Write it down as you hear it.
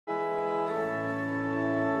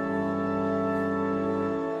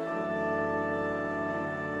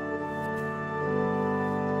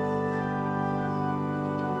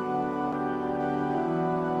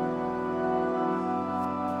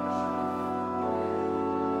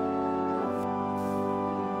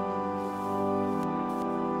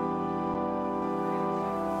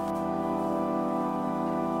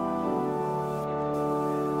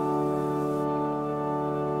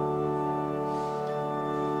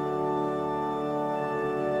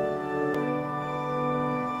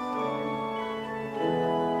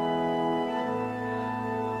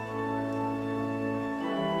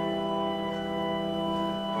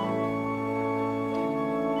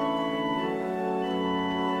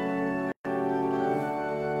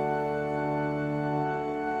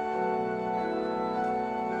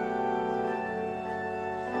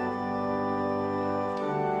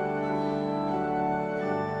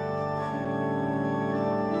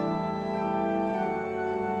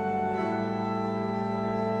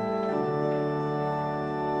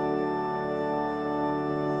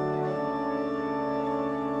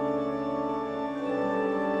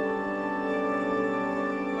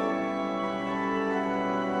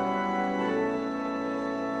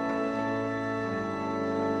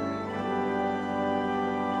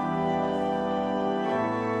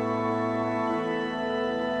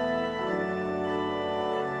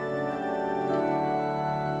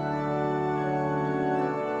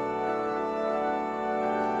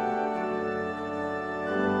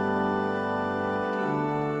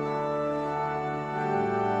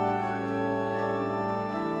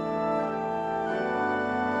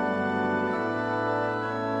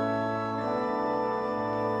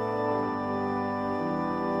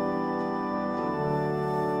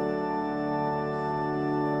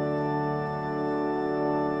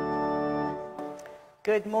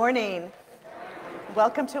Good morning.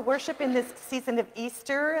 Welcome to worship in this season of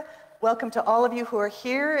Easter. Welcome to all of you who are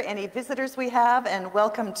here, any visitors we have, and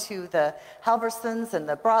welcome to the Halversons and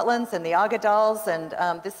the Brotlands and the Agadals.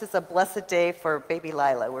 And this is a blessed day for baby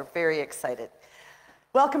Lila. We're very excited.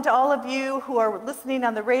 Welcome to all of you who are listening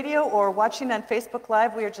on the radio or watching on Facebook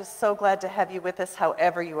Live. We are just so glad to have you with us,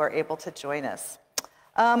 however you are able to join us.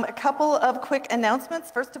 A couple of quick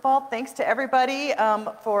announcements. First of all, thanks to everybody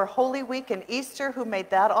for Holy Week and Easter who made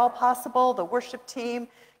that all possible, the worship team,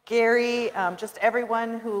 Gary, just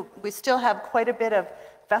everyone who, we still have quite a bit of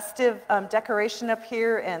festive decoration up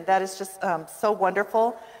here, and that is just so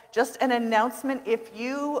wonderful. Just an announcement, if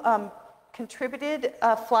you contributed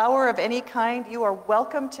a flower of any kind, you are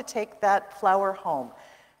welcome to take that flower home.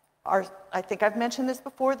 I think I've mentioned this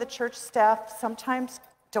before, the church staff sometimes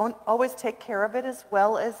don't always take care of it as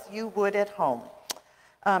well as you would at home.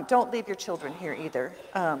 Don't leave your children here either.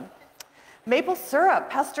 Maple syrup,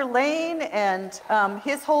 Pastor Lane and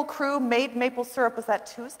his whole crew made maple syrup. Was that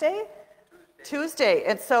Tuesday? Tuesday.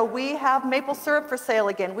 And so we have maple syrup for sale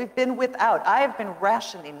again. We've been without. I have been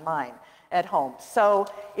rationing mine at home. So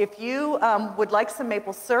if you would like some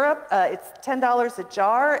maple syrup, it's $10 a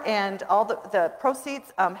jar, and all the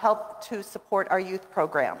proceeds help to support our youth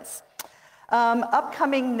programs.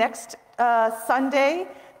 Upcoming next Sunday,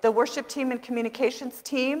 the worship team and communications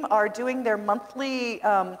team are doing their monthly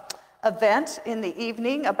event in the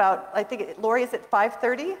evening about, I think, Lori, is it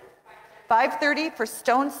 5:30? 5:30 for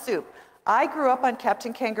Stone Soup. I grew up on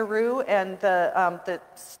Captain Kangaroo and the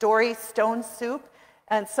story Stone Soup.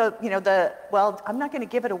 And so, you know, well, I'm not going to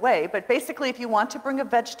give it away, but basically if you want to bring a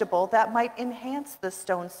vegetable, that might enhance the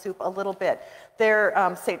Stone Soup a little bit. Their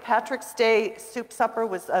St. Patrick's Day soup supper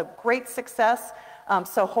was a great success,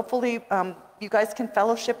 so hopefully you guys can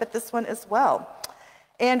fellowship at this one as well.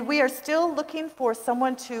 And we are still looking for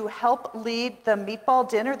someone to help lead the meatball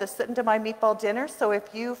dinner, the Sit Into My Meatball Dinner, so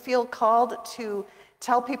if you feel called to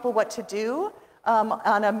tell people what to do,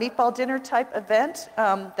 on a meatball dinner type event,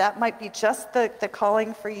 that might be just the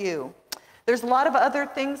calling for you. There's a lot of other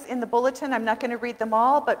things in the bulletin. I'm not going to read them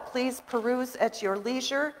all, but please peruse at your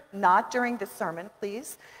leisure, not during the sermon,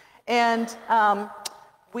 please. And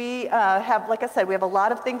we have, like I said, we have a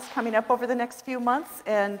lot of things coming up over the next few months,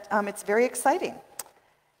 and it's very exciting.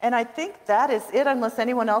 And I think that is it, unless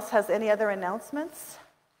anyone else has any other announcements.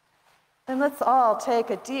 Then let's all take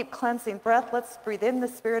a deep cleansing breath. Let's breathe in the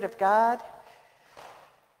Spirit of God.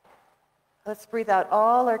 Let's breathe out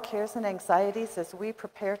all our cares and anxieties as we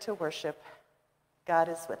prepare to worship. God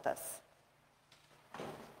is with us.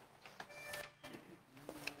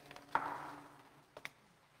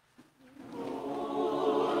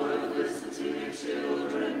 Lord, listen to your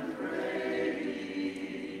children praying.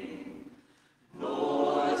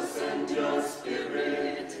 Lord, send your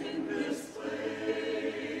Spirit in this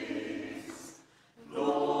place.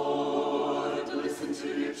 Lord, listen to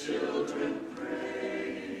your children praying.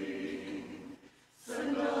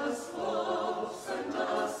 Send us love, send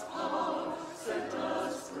us power, send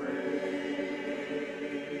us grace.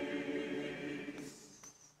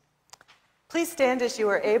 Please stand as you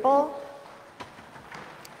are able.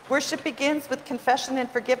 Worship begins with confession and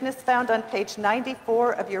forgiveness found on page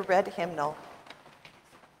 94 of your red hymnal.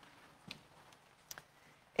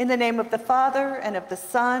 In the name of the Father, and of the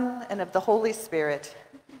Son, and of the Holy Spirit,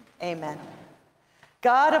 amen.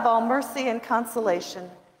 God of all mercy and consolation,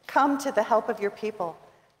 come to the help of your people,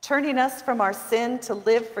 turning us from our sin to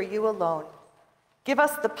live for you alone. Give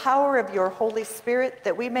us the power of your Holy Spirit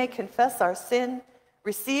that we may confess our sin,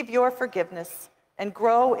 receive your forgiveness, and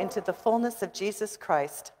grow into the fullness of Jesus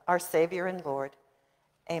Christ, our Savior and Lord.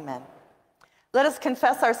 Amen. Let us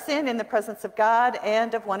confess our sin in the presence of God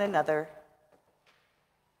and of one another.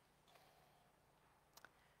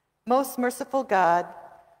 Most merciful God,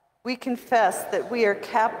 we confess that we are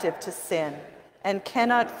captive to sin and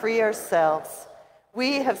cannot free ourselves.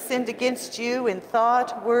 We have sinned against you in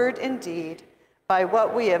thought, word, and deed, by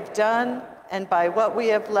what we have done and by what we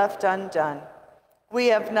have left undone. We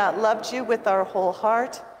have not loved you with our whole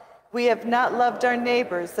heart. We have not loved our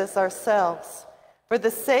neighbors as ourselves. For the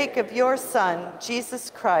sake of your Son, Jesus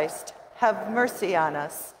Christ, have mercy on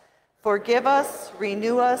us. Forgive us,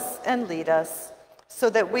 renew us, and lead us, so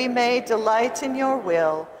that we may delight in your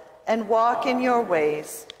will and walk in your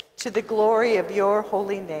ways, to the glory of your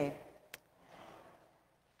holy name.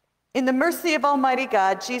 In the mercy of Almighty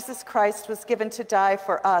God, Jesus Christ was given to die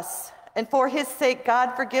for us, and for his sake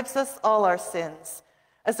God forgives us all our sins.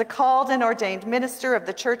 As a called and ordained minister of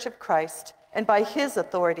the Church of Christ, and by his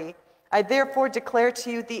authority, I therefore declare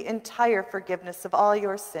to you the entire forgiveness of all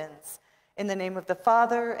your sins, in the name of the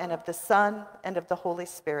Father, and of the Son, and of the Holy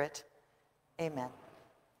Spirit. Amen.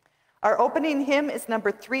 Our opening hymn is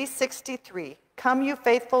number 363, Come You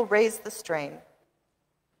Faithful, Raise the Strain.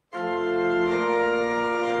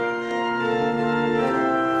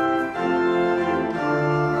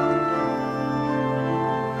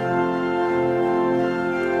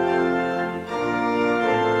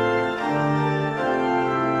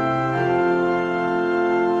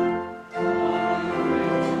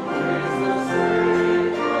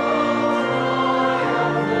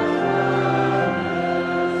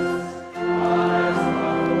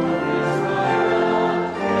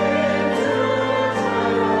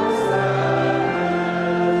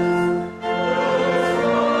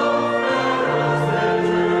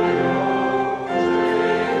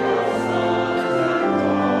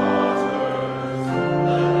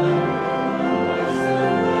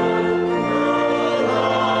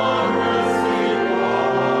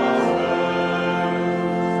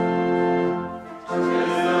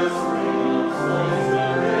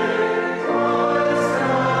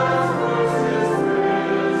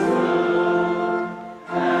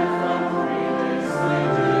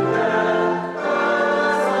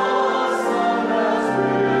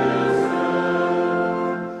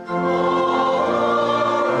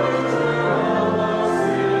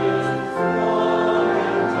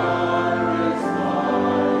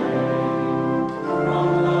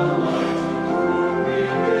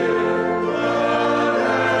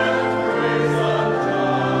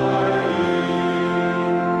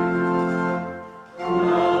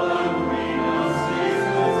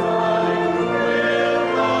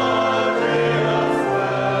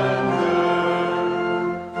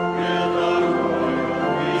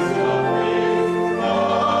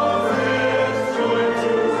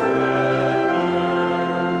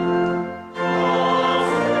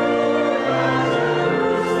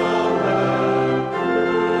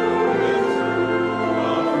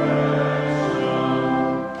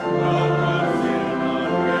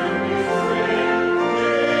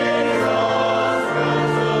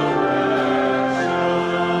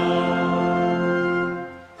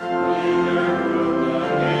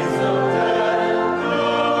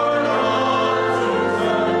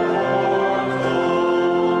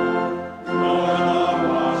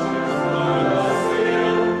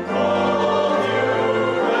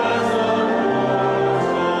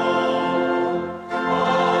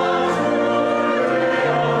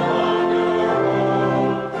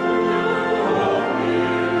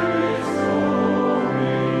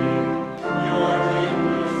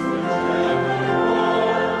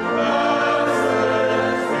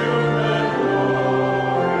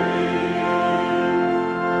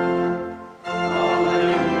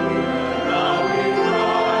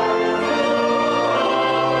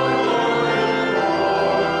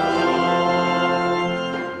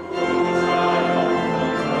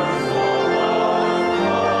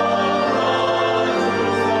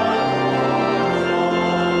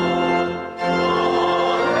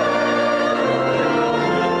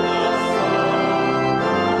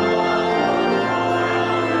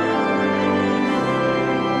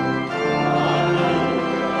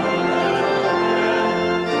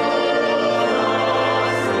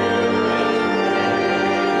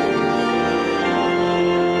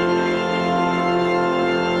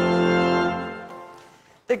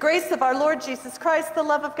 The grace of our Lord Jesus Christ, the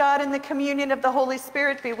love of God, and the communion of the Holy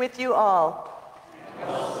Spirit be with you all. And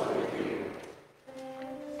also with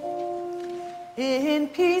you. In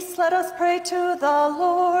peace, let us pray to the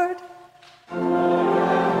Lord.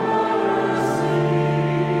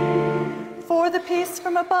 For the peace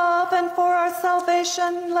from above and for our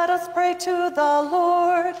salvation, let us pray to the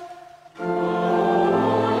Lord.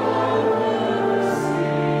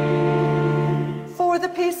 For the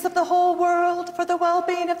peace of the whole world, for the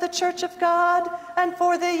well-being of the Church of God, and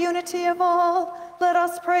for the unity of all, let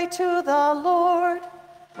us pray to the Lord.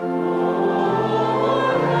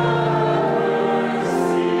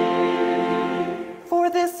 For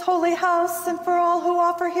this holy house and for all who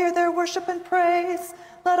offer here their worship and praise,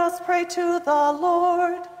 let us pray to the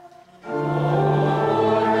Lord.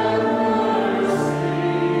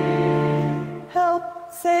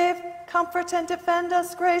 Help, save, comfort, and defend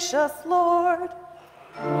us, gracious Lord.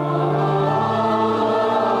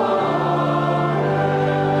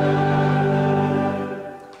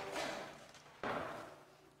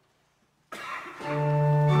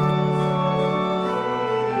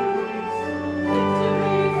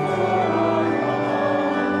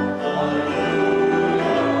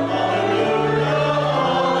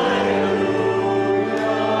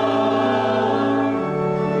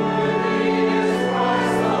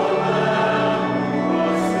 Christ the Lamb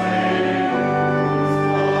was slain.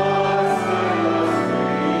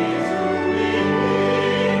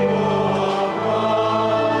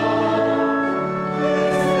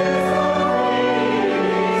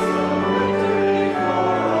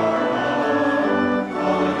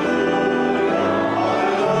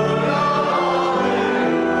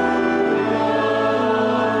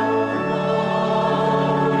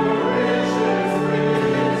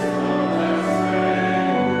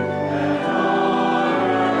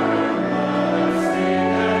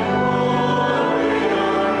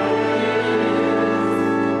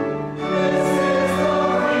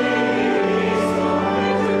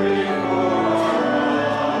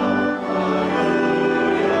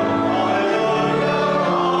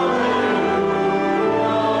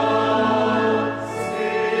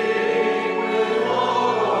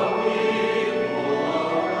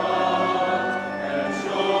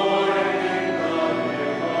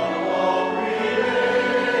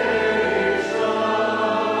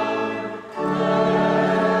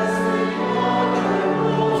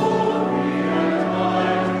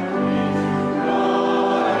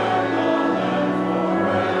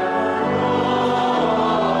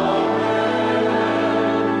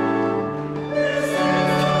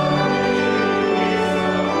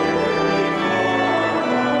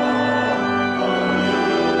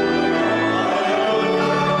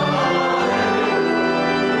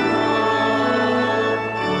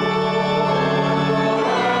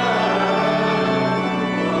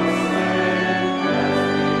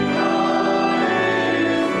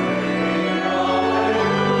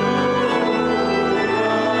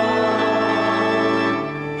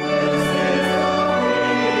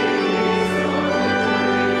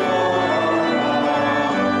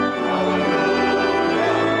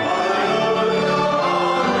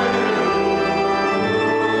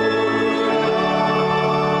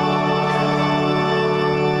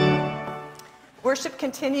 Worship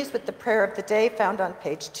continues with the prayer of the day found on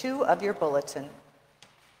page 2 of your bulletin.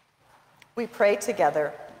 We pray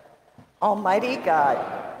together. Almighty God,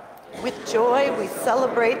 with joy we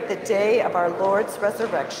celebrate the day of our Lord's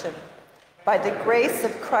resurrection. By the grace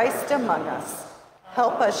of Christ among us,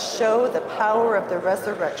 help us show the power of the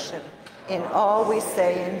resurrection in all we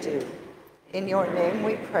say and do. In your name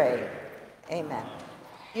we pray. Amen.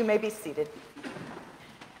 You may be seated.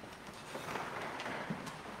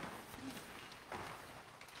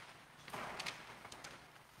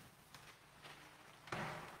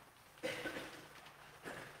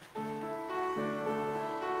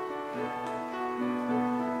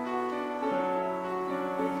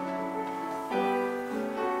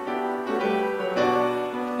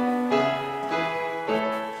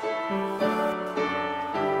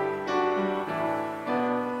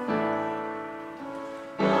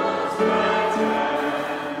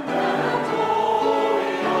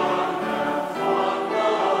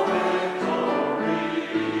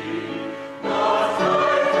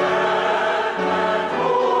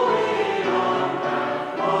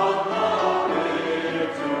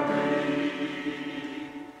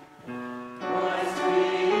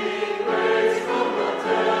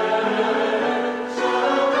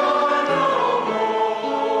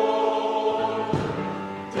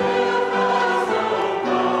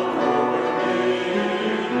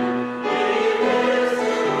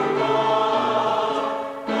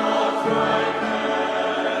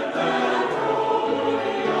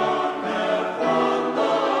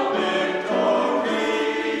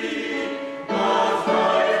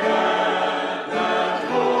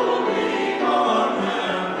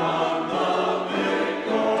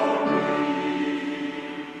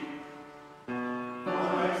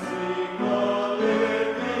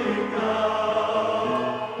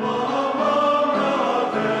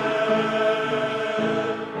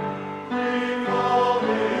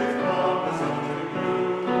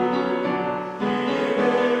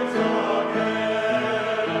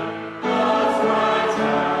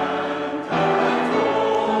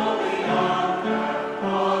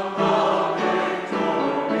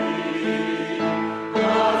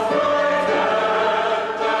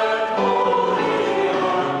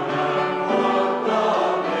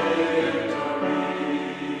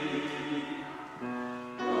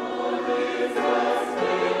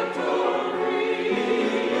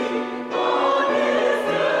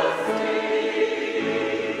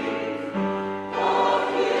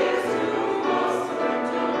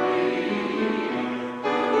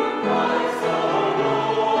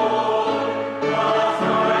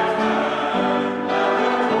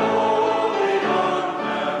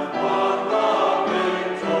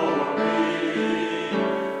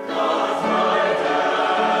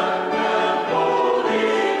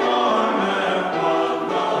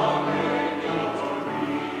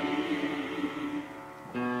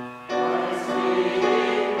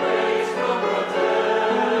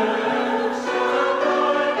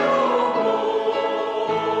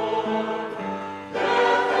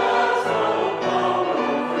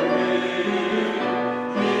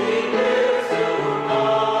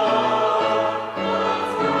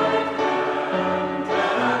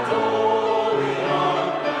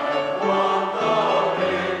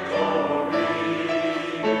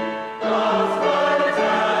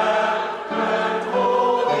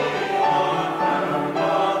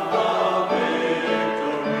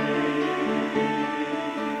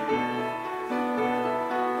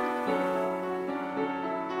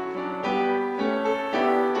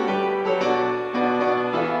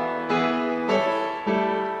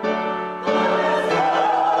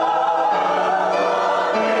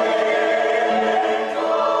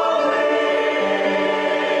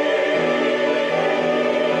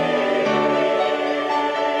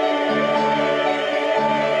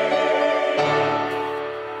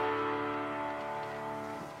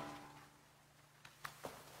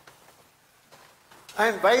 I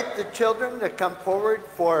invite the children to come forward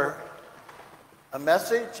for a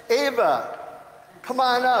message. Ava, come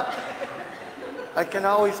on up. I can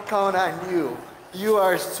always count on you. You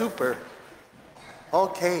are super.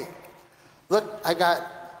 Okay. Look, I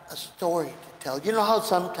got a story to tell. You know how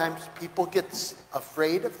sometimes people get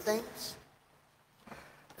afraid of things?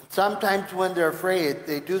 And sometimes when they're afraid,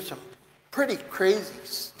 they do some pretty crazy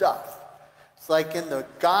stuff. It's like in the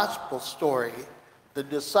gospel story, the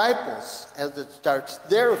disciples, as it starts,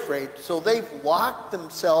 they're afraid, so they've locked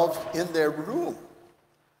themselves in their room.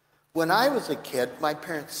 When I was a kid, my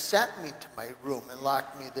parents sent me to my room and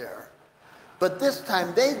locked me there. But this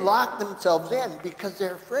time, they locked themselves in because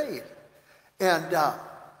they're afraid. And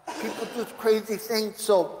people do crazy things.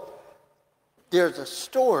 So there's a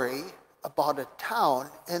story about a town,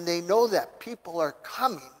 and they know that people are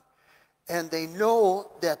coming, and they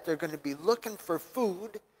know that they're going to be looking for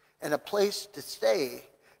food and a place to stay.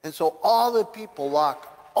 And so all the people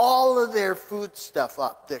lock all of their food stuff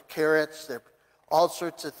up, their carrots, their all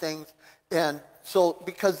sorts of things. And so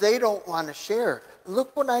because they don't want to share,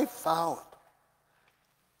 look what I found.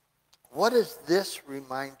 What does this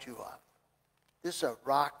remind you of? This is a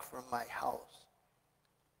rock from my house.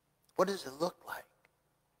 What does it look like?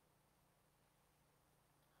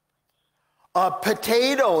 A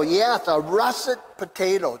potato, yes, a russet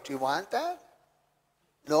potato. Do you want that?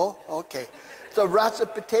 No? Okay. It's a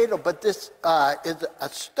russet potato, but this is a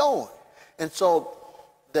stone. And so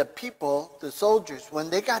the people, the soldiers, when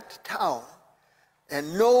they got to town,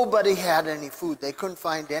 and nobody had any food, they couldn't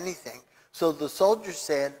find anything. So the soldiers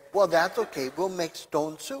said, well, that's okay, we'll make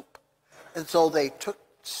stone soup. And so they took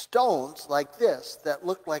stones like this that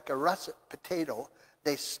looked like a russet potato,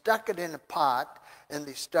 they stuck it in a pot, and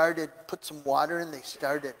they put some water in, they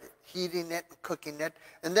started heating it and cooking it,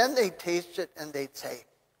 and then they'd taste it and they'd say,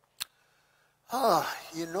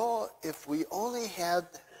 you know, if we only had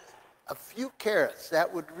a few carrots,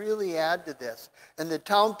 that would really add to this. And the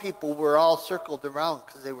town people were all circled around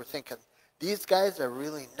because they were thinking, these guys are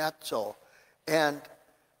really nutso. And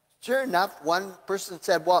sure enough, one person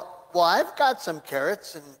said, well, I've got some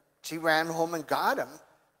carrots, and she ran home and got them,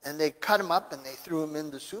 and they cut them up and they threw them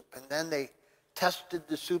in the soup, and then they tested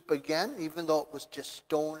the soup again, even though it was just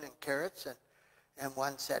stone and carrots. And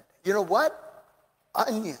one said, you know what?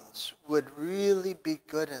 Onions would really be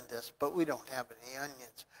good in this, but we don't have any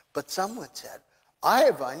onions. But someone said, I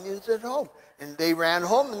have onions at home. And they ran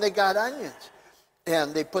home and they got onions.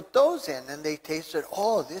 And they put those in and they tasted,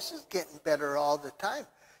 oh, this is getting better all the time.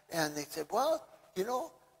 And they said, well, you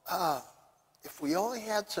know, if we only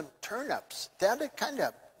had some turnips, that'd kind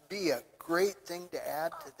of be a great thing to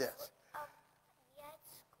add to this.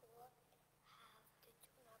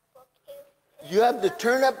 You have the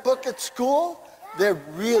turnip book at school? They're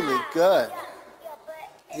really good.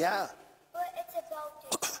 Yeah. But it's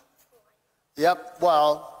about the huge one. Yep,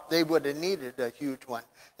 well, they would have needed a huge one.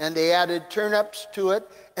 And they added turnips to it,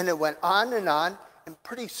 and it went on, and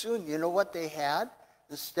pretty soon, you know what they had?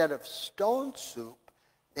 Instead of stone soup,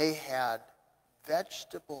 they had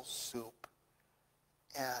vegetable soup,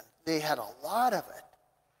 and they had a lot of it.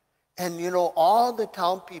 And you know, all the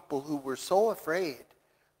town people who were so afraid,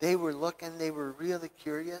 they were looking, they were really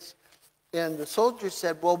curious. And the soldiers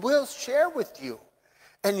said, well, we'll share with you.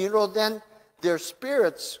 And you know, then their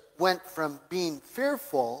spirits went from being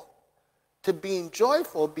fearful to being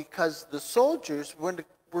joyful because the soldiers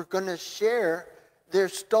were going to share their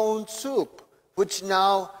stone soup, which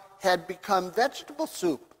now had become vegetable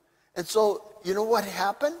soup. And so, you know what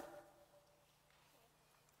happened?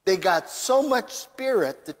 They got so much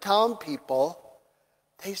spirit, the town people,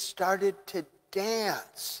 they started to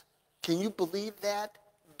dance. Can you believe that?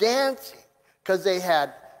 Dancing. Because they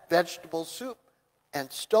had vegetable soup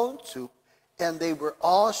and stone soup, and they were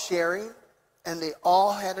all sharing, and they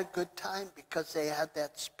all had a good time because they had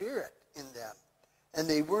that spirit in them. And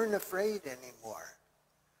they weren't afraid anymore.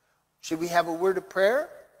 Should we have a word of prayer?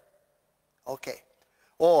 Okay.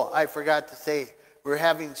 Oh, I forgot to say, we're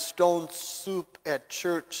having stone soup at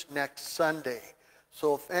church next Sunday.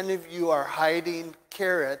 So if any of you are hiding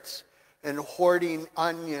carrots and hoarding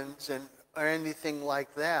onions or anything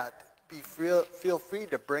like that, feel free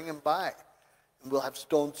to bring them by. And we'll have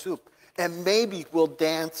stone soup. And maybe we'll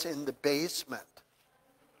dance in the basement.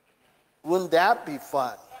 Wouldn't that be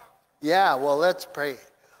fun? Yeah, well, let's pray.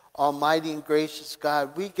 Almighty and gracious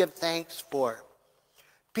God, we give thanks for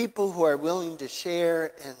people who are willing to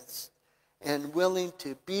share and willing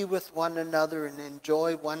to be with one another and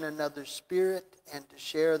enjoy one another's spirit and to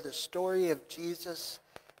share the story of Jesus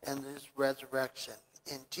and his resurrection.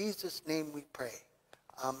 In Jesus' name we pray.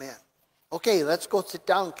 Amen. Okay, let's go sit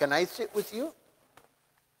down. Can I sit with you?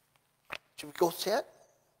 Should we go sit?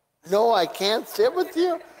 No, I can't sit with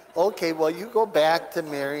you? Okay, well, you go back to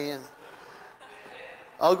Mary and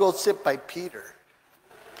I'll go sit by Peter.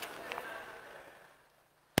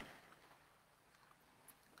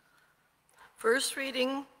 First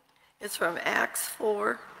reading is from Acts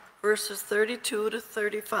 4, verses 32 to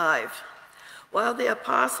 35. While the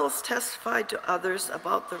apostles testified to others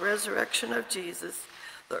about the resurrection of Jesus,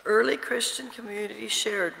 the early Christian community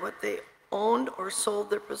shared what they owned or sold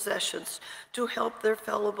their possessions to help their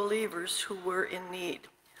fellow believers who were in need.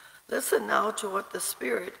 Listen now to what the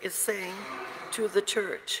Spirit is saying to the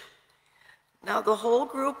church. Now the whole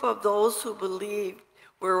group of those who believed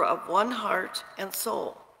were of one heart and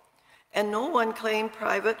soul, and no one claimed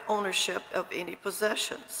private ownership of any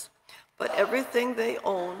possessions, but everything they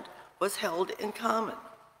owned was held in common.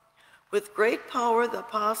 With great power, the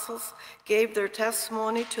apostles gave their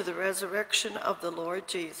testimony to the resurrection of the Lord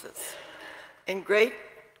Jesus, and great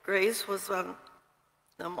grace was on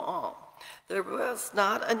them all. There was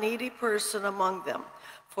not a needy person among them,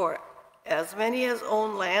 for as many as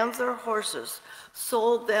owned lands or horses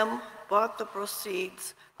sold them, bought the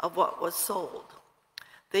proceeds of what was sold.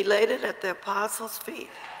 They laid it at the apostles' feet,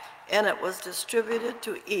 and it was distributed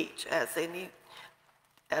to each as they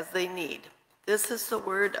need. This is the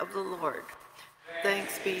word of the Lord.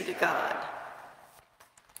 Thanks be to God.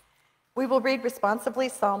 We will read responsibly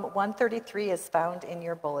Psalm 133 as found in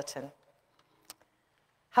your bulletin.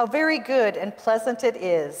 How very good and pleasant it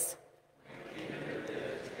is.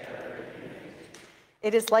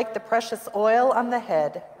 It is like the precious oil on the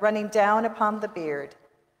head, running down upon the beard.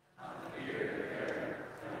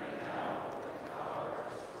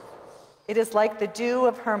 It is like the dew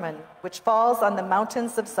of Hermon, which falls on the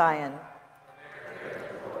mountains of Zion.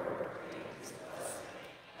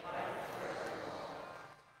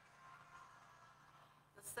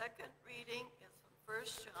 The second reading is from 1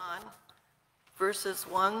 John, verses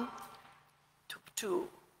 1 to 2.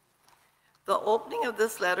 The opening of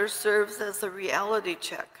this letter serves as a reality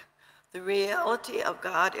check. The reality of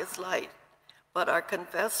God is light, but our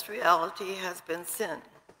confessed reality has been sin.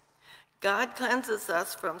 God cleanses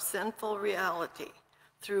us from sinful reality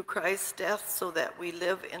through Christ's death so that we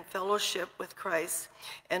live in fellowship with Christ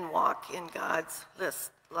and walk in God's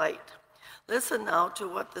light. Listen now to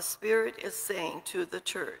what the Spirit is saying to the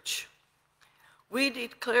church. We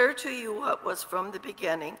declare to you what was from the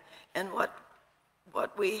beginning and what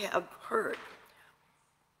we have heard,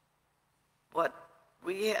 what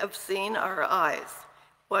we have seen our eyes,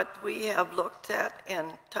 what we have looked at and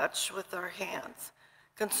touched with our hands,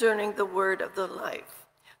 concerning the word of the life.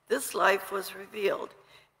 This life was revealed,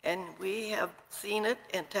 and we have seen it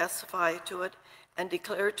and testify to it and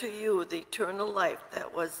declare to you the eternal life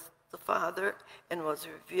that was the Father and was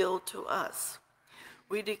revealed to us.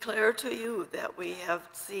 We declare to you that we have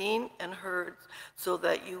seen and heard so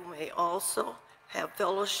that you may also have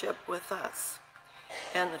fellowship with us.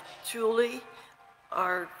 And truly,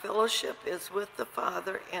 our fellowship is with the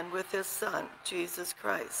Father and with his Son, Jesus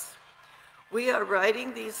Christ. We are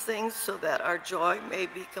writing these things so that our joy may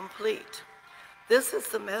be complete. This is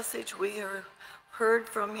the message we heard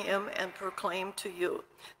from him and proclaimed to you,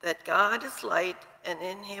 that God is light and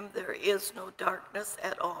in him there is no darkness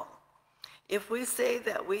at all. If we say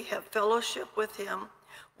that we have fellowship with him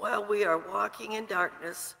while we are walking in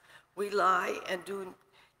darkness, we lie and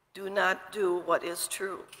do not do what is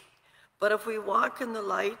true. But if we walk in the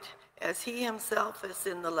light as he himself is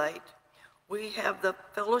in the light, we have the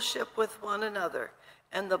fellowship with one another,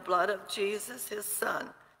 and the blood of Jesus, his Son,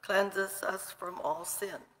 cleanses us from all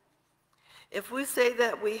sin. If we say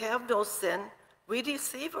that we have no sin, we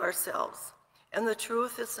deceive ourselves, and the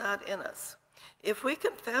truth is not in us. If we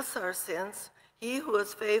confess our sins, he who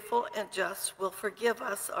is faithful and just will forgive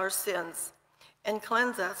us our sins and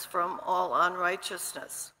cleanse us from all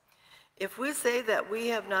unrighteousness. If we say that we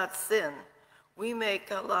have not sinned, we make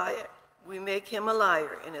him a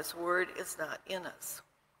liar, and his word is not in us.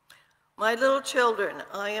 My little children,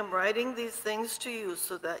 I am writing these things to you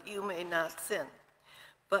so that you may not sin.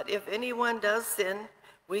 But if anyone does sin,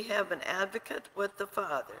 we have an advocate with the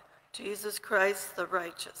Father, Jesus Christ the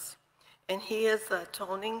righteous. And he is the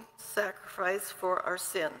atoning sacrifice for our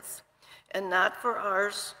sins, and not for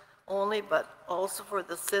ours only, but also for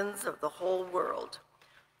the sins of the whole world.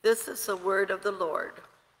 This is the word of the Lord.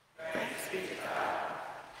 Thanks be to God.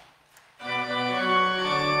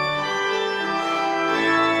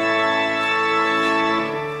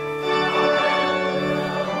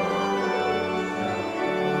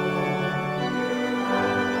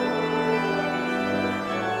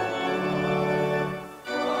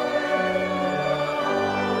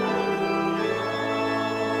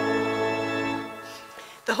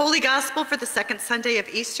 The Holy Gospel for the second Sunday of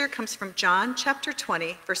Easter comes from John chapter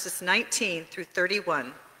 20, verses 19 through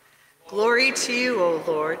 31. Glory to you, O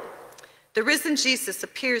Lord. The risen Jesus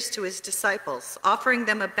appears to his disciples, offering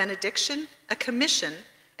them a benediction, a commission,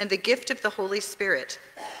 and the gift of the Holy Spirit.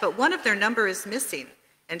 But one of their number is missing,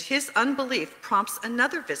 and his unbelief prompts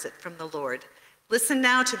another visit from the Lord. Listen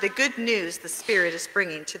now to the good news the Spirit is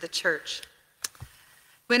bringing to the church.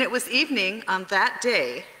 When it was evening on that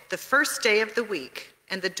day, the first day of the week,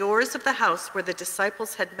 and the doors of the house where the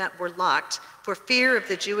disciples had met were locked for fear of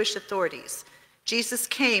the Jewish authorities, Jesus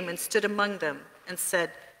came and stood among them and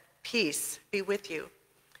said, "Peace be with you."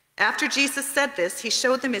 After Jesus said this, he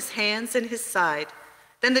showed them his hands and his side.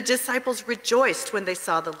 Then the disciples rejoiced when they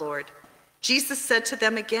saw the Lord. Jesus said to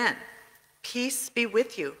them again, "Peace be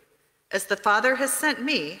with you. As the Father has sent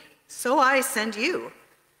me, so I send you."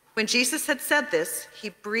 When Jesus had said this, he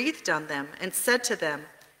breathed on them and said to them,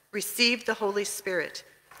 "Receive the Holy Spirit.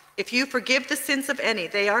 If you forgive the sins of any,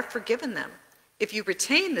 they are forgiven them. If you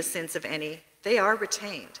retain the sins of any, they are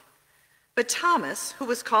retained." But Thomas, who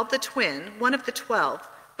was called the twin, one of the 12,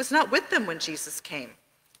 was not with them when Jesus came.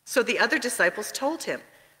 So the other disciples told him,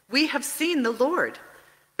 "We have seen the Lord."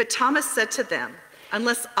 But Thomas said to them,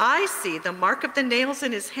 "Unless I see the mark of the nails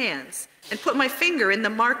in his hands, and put my finger in the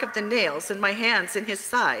mark of the nails and my hands in his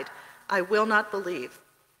side, I will not believe."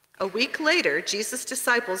 A week later, Jesus'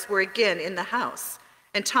 disciples were again in the house,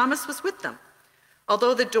 and Thomas was with them.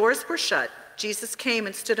 Although the doors were shut, Jesus came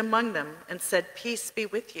and stood among them and said, "Peace be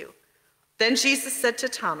with you." Then Jesus said to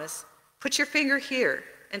Thomas, "Put your finger here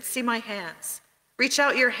and see my hands. Reach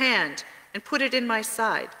out your hand and put it in my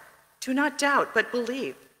side. Do not doubt, but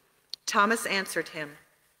believe." Thomas answered him,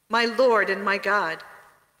 "My Lord and my God."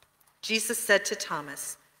 Jesus said to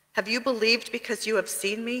Thomas, "Have you believed because you have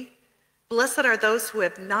seen me? Blessed are those who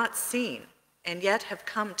have not seen and yet have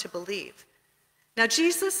come to believe." Now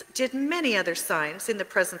Jesus did many other signs in the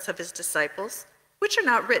presence of his disciples, which are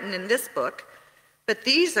not written in this book, but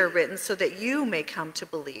these are written so that you may come to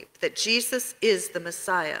believe that Jesus is the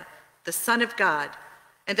Messiah, the Son of God,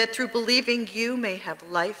 and that through believing you may have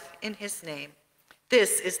life in his name.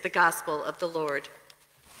 This is the gospel of the Lord.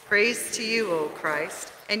 Praise to you, O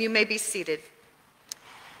Christ, and you may be seated.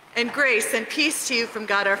 And grace and peace to you from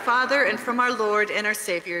God our Father and from our Lord and our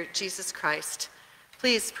Savior, Jesus Christ.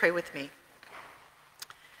 Please pray with me.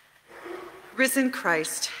 Risen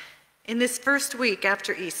Christ, in this first week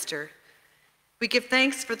after Easter, we give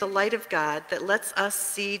thanks for the light of God that lets us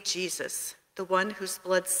see Jesus, the one whose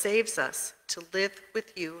blood saves us to live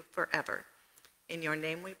with you forever. In your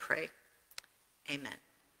name we pray. Amen.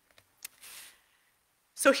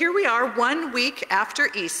 So here we are 1 week after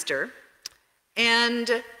Easter,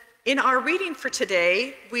 and in our reading for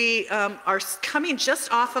today, we are coming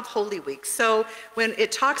just off of Holy Week. So when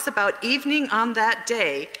it talks about evening on that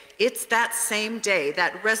day, it's that same day,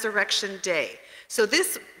 that resurrection day. So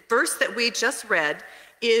this verse that we just read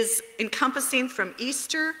is encompassing from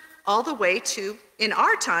Easter all the way to, in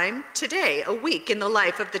our time, today, a week in the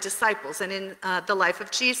life of the disciples and in the life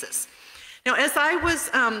of Jesus. Now, as I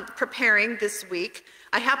was preparing this week,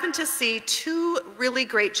 I happened to see 2 really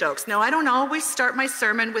great jokes. Now, I don't always start my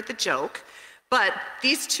sermon with a joke, but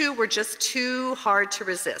these 2 were just too hard to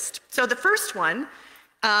resist. So the first one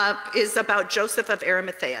is about Joseph of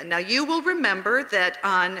Arimathea. Now, you will remember that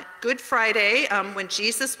on Good Friday, when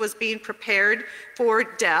Jesus was being prepared for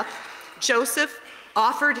death, Joseph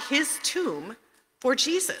offered his tomb for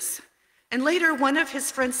Jesus. And later, one of his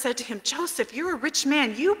friends said to him, "Joseph, you're a rich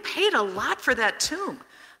man. You paid a lot for that tomb.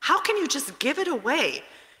 How can you just give it away?"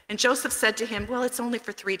 And Joseph said to him, "Well, it's only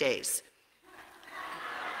for 3 days."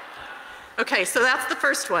 Okay, so that's the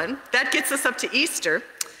first one. That gets us up to Easter.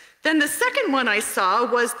 Then the second one I saw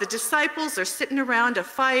was the disciples are sitting around a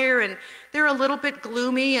fire and they're a little bit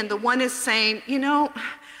gloomy, and the one is saying, "You know,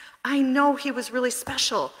 I know he was really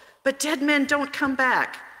special, but dead men don't come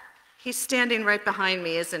back." He's standing right behind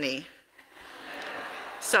me, isn't he?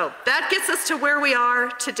 So that gets us to where we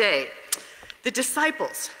are today. The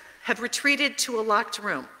disciples have retreated to a locked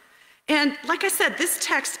room. And like I said, this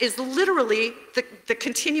text is literally the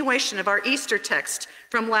continuation of our Easter text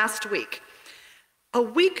from last week. A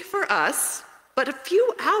week for us, but a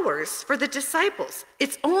few hours for the disciples.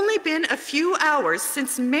 It's only been a few hours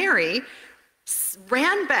since Mary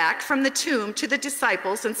ran back from the tomb to the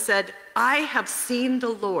disciples and said, "I have seen the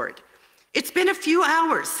Lord." It's been a few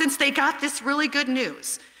hours since they got this really good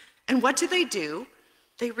news. And what do?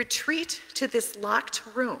 They retreat to this locked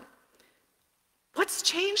room. What's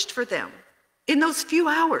changed for them in those few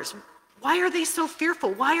hours? Why are they so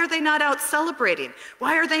fearful? Why are they not out celebrating?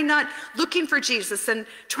 Why are they not looking for Jesus and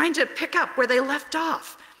trying to pick up where they left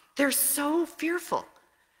off? They're so fearful.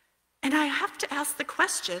 And I have to ask the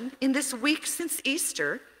question, in this week since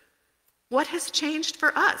Easter, what has changed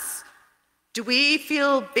for us? Do we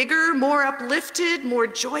feel bigger, more uplifted, more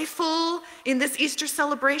joyful in this Easter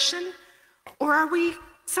celebration? Or are we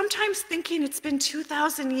sometimes thinking it's been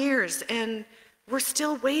 2,000 years and we're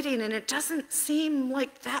still waiting and it doesn't seem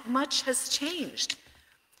like that much has changed?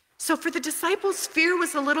 So for the disciples, fear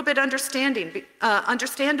was a little bit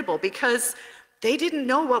understandable because they didn't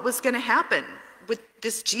know what was going to happen with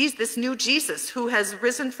this new Jesus who has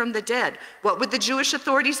risen from the dead. What would the Jewish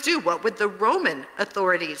authorities do? What would the Roman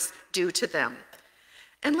authorities do to them?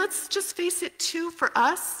 And let's just face it too, for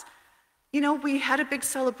us, we had a big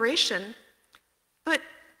celebration, but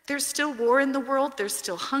there's still war in the world, there's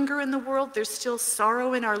still hunger in the world, there's still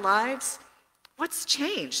sorrow in our lives. What's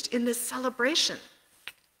changed in this celebration?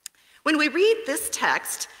 When we read this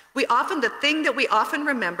text, the thing that we often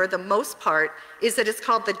remember the most part is that it's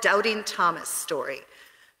called the Doubting Thomas story.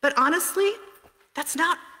 But honestly, that's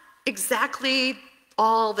not exactly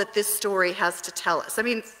all that this story has to tell us. I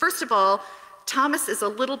mean, first of all, Thomas is a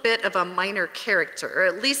little bit of a minor character, or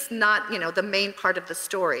at least not, the main part of the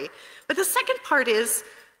story. But the second part is,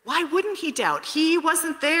 why wouldn't he doubt? He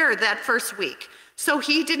wasn't there that first week, so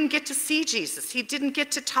he didn't get to see Jesus. He didn't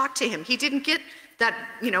get to talk to him. He didn't get that,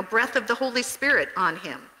 breath of the Holy Spirit on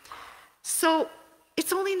him. So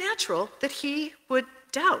it's only natural that he would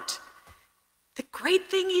doubt. The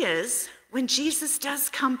great thing is, when Jesus does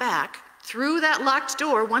come back through that locked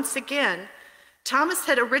door once again, Thomas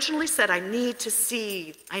had originally said, I need to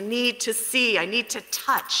see, I need to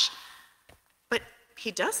touch. But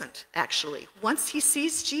he doesn't, actually. Once he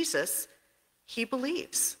sees Jesus, he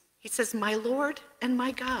believes. He says, my Lord and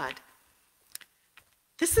my God.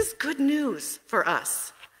 This is good news for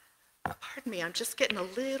us. Pardon me, I'm just getting a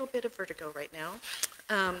little bit of vertigo right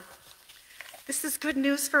now. This is good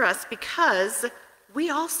news for us because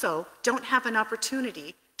we also don't have an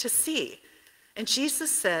opportunity to see. And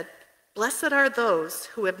Jesus said, blessed are those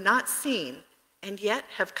who have not seen and yet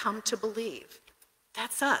have come to believe.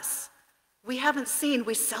 That's us. We haven't seen.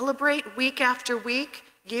 We celebrate week after week,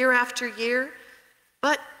 year after year,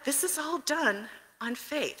 but this is all done on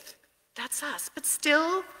faith. That's us. But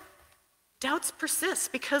still, doubts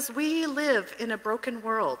persist because we live in a broken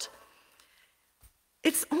world.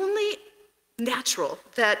 It's only natural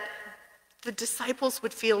that the disciples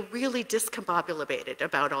would feel really discombobulated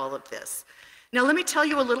about all of this. Now, let me tell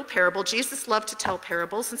you a little parable. Jesus loved to tell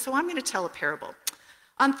parables, and so I'm going to tell a parable.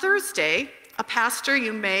 On Thursday, a pastor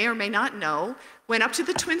you may or may not know went up to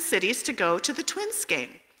the Twin Cities to go to the Twins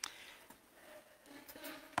game.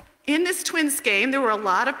 In this Twins game, there were a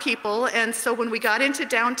lot of people, and so when we got into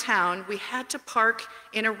downtown, we had to park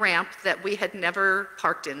in a ramp that we had never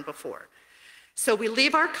parked in before. So we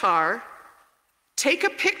leave our car, take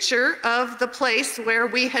a picture of the place where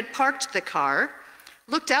we had parked the car,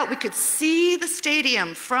 looked out, we could see the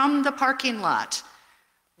stadium from the parking lot,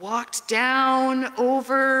 walked down,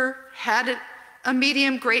 over, had a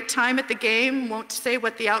medium great time at the game. Won't say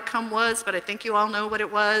what the outcome was, but I think you all know what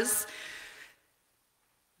it was.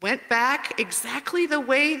 Went back exactly the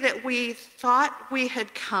way that we thought we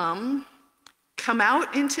had come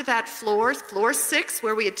out into that floor 6,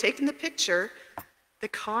 where we had taken the picture. The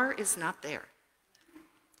car is not there.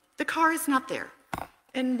 The car is not there.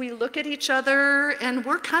 And we look at each other and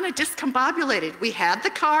we're kind of discombobulated. We had the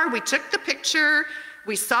car, we took the picture,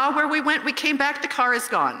 we saw where we went, we came back, the car is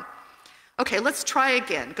gone. Okay, let's try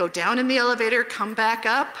again. Go down in the elevator, come back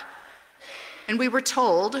up. And we were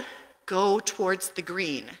told, go towards the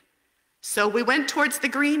green. So we went towards the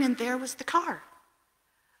green and there was the car.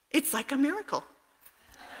 It's like a miracle.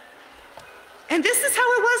 And this is how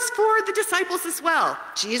it was for the disciples as well.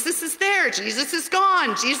 Jesus is there, Jesus is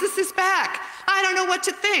gone, Jesus is back. I don't know what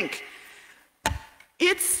to think.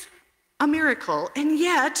 It's a miracle, and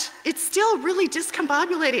yet it's still really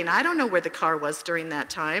discombobulating. I don't know where the car was during that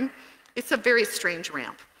time. It's a very strange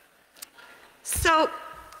ramp. So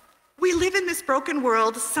we live in this broken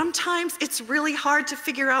world. Sometimes it's really hard to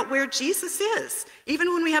figure out where Jesus is.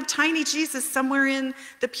 Even when we have tiny Jesus somewhere in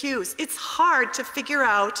the pews, it's hard to figure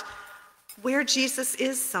out where Jesus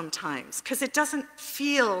is sometimes, because it doesn't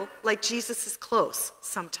feel like Jesus is close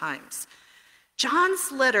sometimes.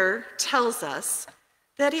 John's letter tells us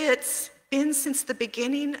that it's been since the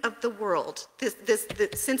beginning of the world,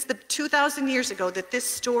 since the 2,000 years ago, that this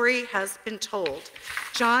story has been told.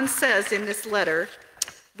 John says in this letter,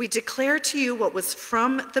 we declare to you what was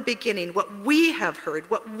from the beginning, what we have heard,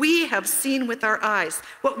 what we have seen with our eyes,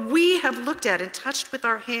 what we have looked at and touched with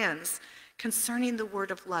our hands concerning the word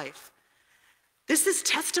of life. This is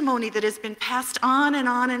testimony that has been passed on and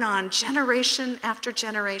on and on, generation after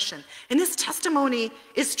generation. And this testimony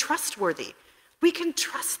is trustworthy. We can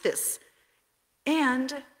trust this,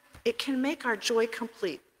 and it can make our joy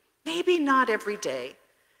complete. Maybe not every day,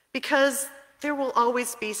 because there will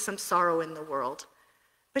always be some sorrow in the world.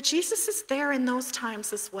 But Jesus is there in those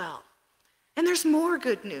times as well. And there's more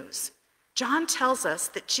good news. John tells us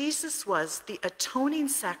that Jesus was the atoning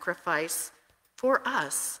sacrifice for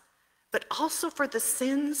us, but also for the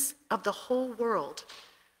sins of the whole world.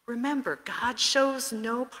 Remember, God shows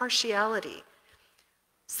no partiality.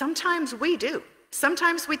 Sometimes we do.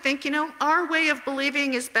 Sometimes we think, our way of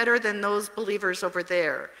believing is better than those believers over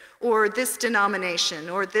there, or this denomination,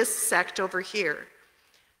 or this sect over here.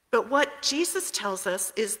 But what Jesus tells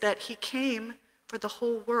us is that he came for the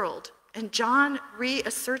whole world. And John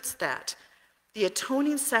reasserts that. The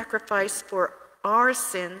atoning sacrifice for our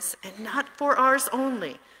sins, and not for ours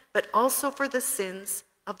only, but also for the sins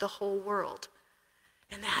of the whole world.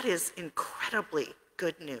 And that is incredibly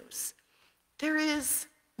good news. There is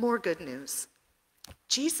more good news.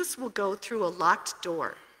 Jesus will go through a locked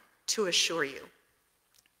door to assure you.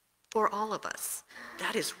 For all of us,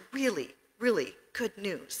 that is really, really good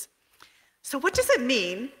news. So what does it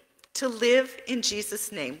mean to live in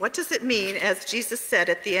Jesus' name? What does it mean, as Jesus said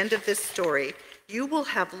at the end of this story, you will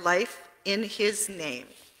have life in his name?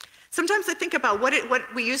 Sometimes I think about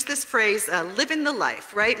what we use this phrase, live in the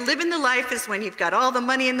life, right? Live in the life is when you've got all the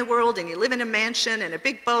money in the world and you live in a mansion and a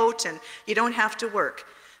big boat and you don't have to work.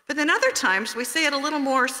 But then other times we say it a little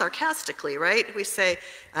more sarcastically, right? We say,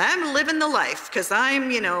 I'm living the life because I'm,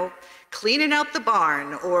 cleaning out the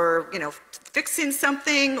barn or, fixing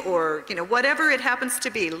something or, whatever it happens to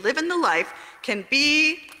be. Living the life can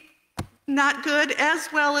be not good as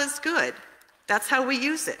well as good. That's how we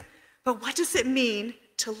use it. But what does it mean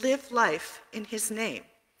to live life in his name?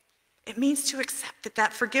 It means to accept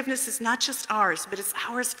that forgiveness is not just ours, but it's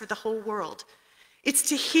ours for the whole world. It's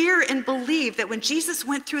to hear and believe that when Jesus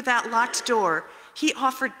went through that locked door, he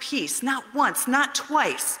offered peace, not once, not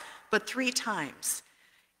twice, but 3 times.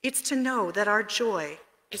 It's to know that our joy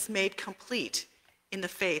is made complete in the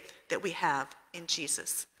faith that we have in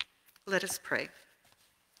Jesus. Let us pray.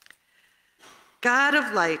 God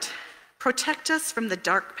of light, protect us from the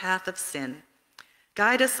dark path of sin.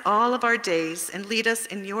 Guide us all of our days and lead us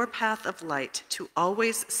in your path of light to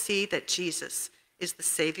always see that Jesus is the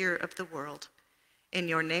Savior of the world. In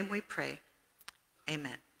your name we pray.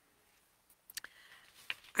 Amen.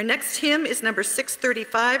 Our next hymn is number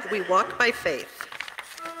 635, We Walk by Faith.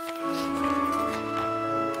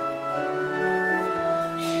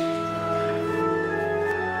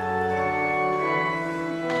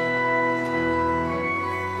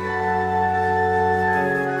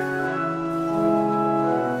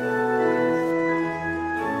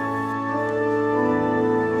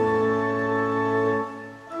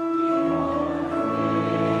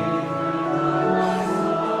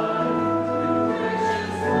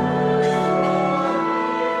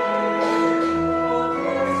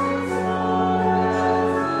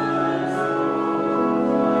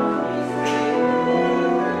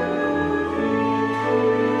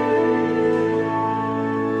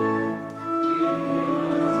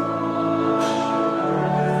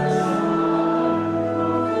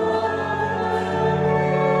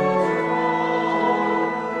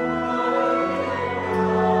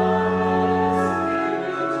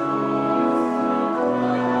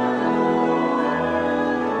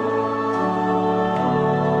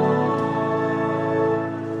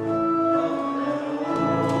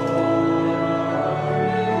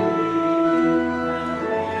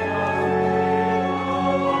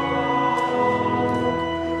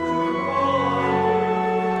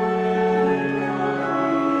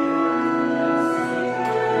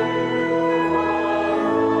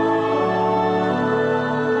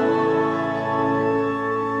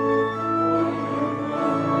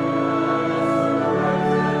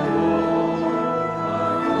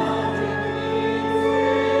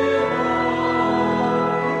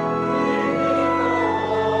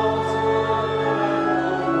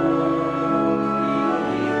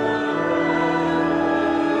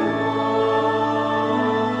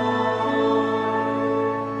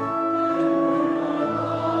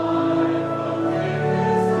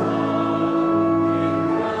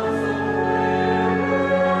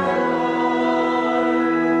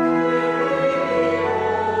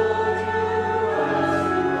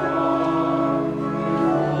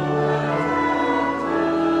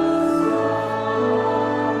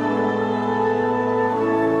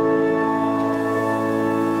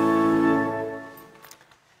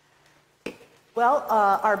 Well,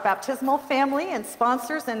 our baptismal family and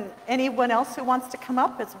sponsors and anyone else who wants to come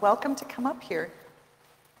up is welcome to come up here.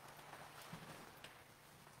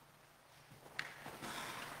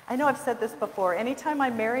 I know I've said this before. Anytime I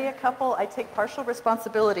marry a couple, I take partial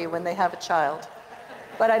responsibility when they have a child.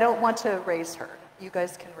 But I don't want to raise her. You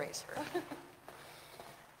guys can raise her.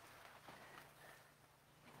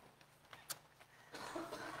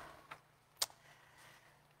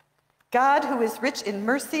 God, who is rich in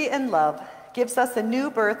mercy and love, gives us a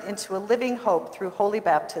new birth into a living hope through holy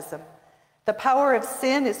baptism. The power of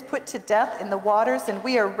sin is put to death in the waters, and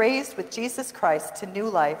we are raised with Jesus Christ to new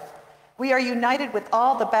life. We are united with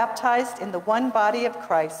all the baptized in the one body of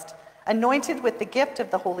Christ, anointed with the gift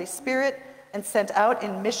of the Holy Spirit, and sent out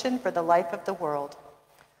in mission for the life of the world.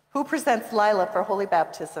 Who presents Lila for holy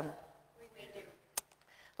baptism?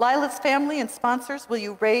 Lila's family and sponsors, will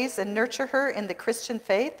you raise and nurture her in the Christian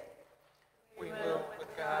faith? We will, with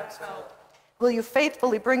God's help. Will you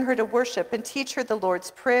faithfully bring her to worship and teach her the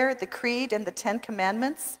Lord's Prayer, the Creed, and the 10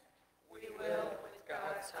 Commandments? We will, with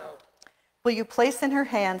God's help. Will you place in her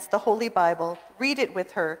hands the Holy Bible, read it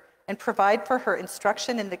with her, and provide for her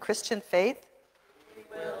instruction in the Christian faith? We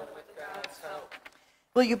will, with God's help.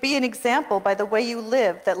 Will you be an example by the way you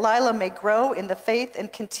live, that Lila may grow in the faith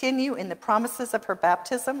and continue in the promises of her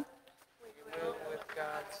baptism? We will, with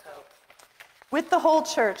God's help. With the whole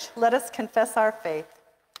church, let us confess our faith.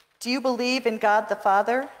 Do you believe in God the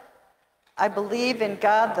Father? I believe in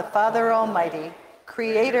God the Father Almighty,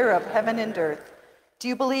 creator of heaven and earth. Do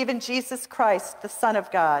you believe in Jesus Christ, the Son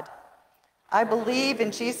of God? I believe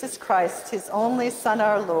in Jesus Christ, his only Son,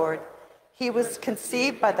 our Lord. He was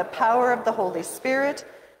conceived by the power of the Holy Spirit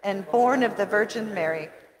and born of the Virgin Mary.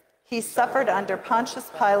 He suffered under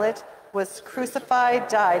Pontius Pilate, was crucified,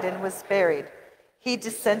 died, and was buried. He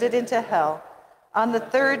descended into hell. On the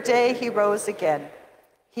third day he rose again.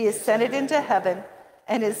 He ascended into heaven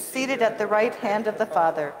and is seated at the right hand of the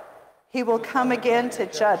Father. He will come again to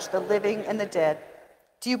judge the living and the dead.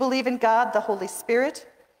 Do you believe in God, the Holy Spirit?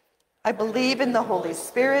 I believe in the Holy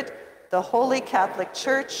Spirit, the Holy Catholic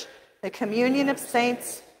Church, the communion of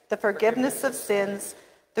saints, the forgiveness of sins,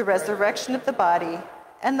 the resurrection of the body,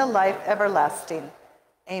 and the life everlasting.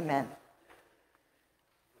 Amen.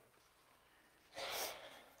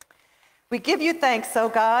 We give you thanks, O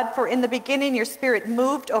God, for in the beginning your Spirit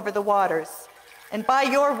moved over the waters, and by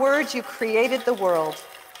your word you created the world.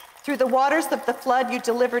 Through the waters of the flood you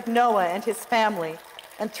delivered Noah and his family,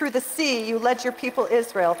 and through the sea you led your people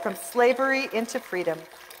Israel from slavery into freedom.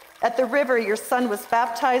 At the river your son was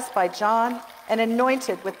baptized by John and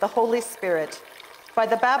anointed with the Holy Spirit. By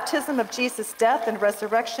the baptism of Jesus' death and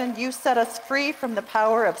resurrection, you set us free from the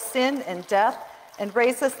power of sin and death and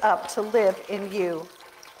raise us up to live in you.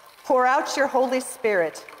 Pour out your Holy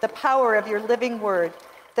Spirit, the power of your living word,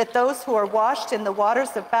 that those who are washed in the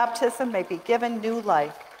waters of baptism may be given new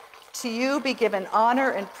life. To you be given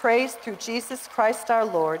honor and praise through Jesus Christ our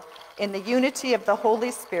Lord, in the unity of the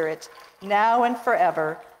Holy Spirit, now and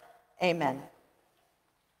forever. Amen.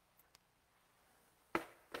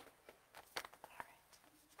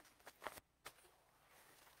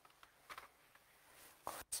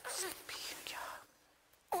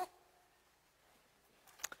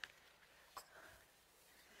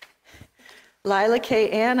 Lila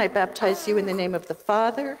K. Ann, I baptize you in the name of the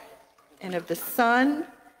Father, and of the Son,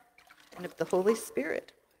 and of the Holy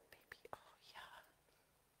Spirit.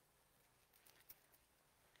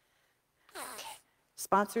 Okay.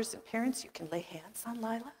 Sponsors and parents, you can lay hands on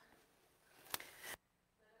Lila.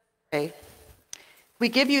 Pray. We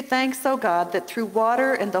give you thanks, O God, that through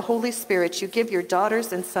water and the Holy Spirit you give your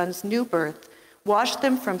daughters and sons new birth, wash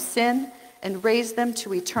them from sin, and raise them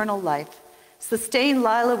to eternal life. Sustain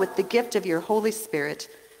Lila with the gift of your Holy Spirit,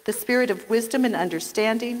 the spirit of wisdom and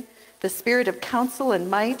understanding, the spirit of counsel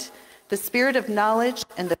and might, the spirit of knowledge,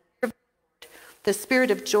 and the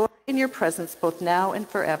spirit of joy in your presence, both now and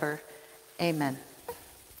forever. Amen.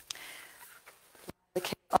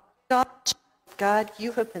 God,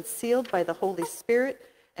 you have been sealed by the Holy Spirit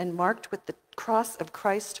and marked with the cross of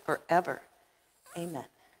Christ forever. Amen.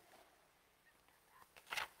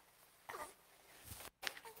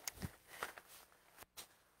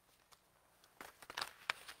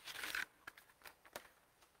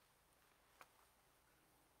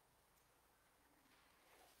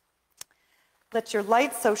 Let your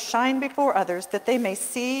light so shine before others that they may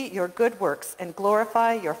see your good works and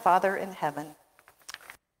glorify your Father in heaven.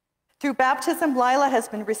 Through baptism, Lila has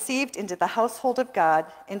been received into the household of God,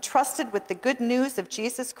 entrusted with the good news of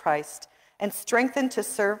Jesus Christ, and strengthened to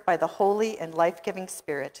serve by the Holy and life-giving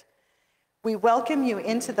Spirit. We welcome you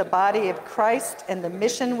into the body of Christ and the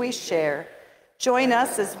mission we share. Join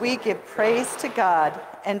us as we give praise to God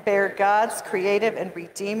and bear God's creative and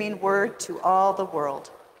redeeming word to all the world.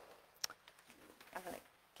 I'm going to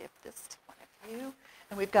give this to one of you.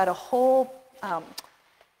 And we've got a whole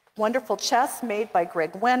wonderful chest made by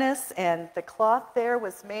Greg Wennis, and the cloth there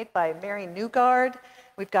was made by Mary Newgard.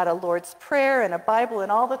 We've got a Lord's Prayer and a Bible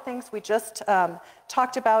and all the things we just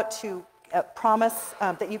talked about to promise,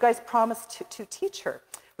 that you guys promised to teach her.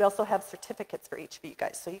 We also have certificates for each of you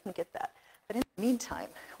guys, so you can get that. But in the meantime,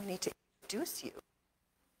 we need to introduce you.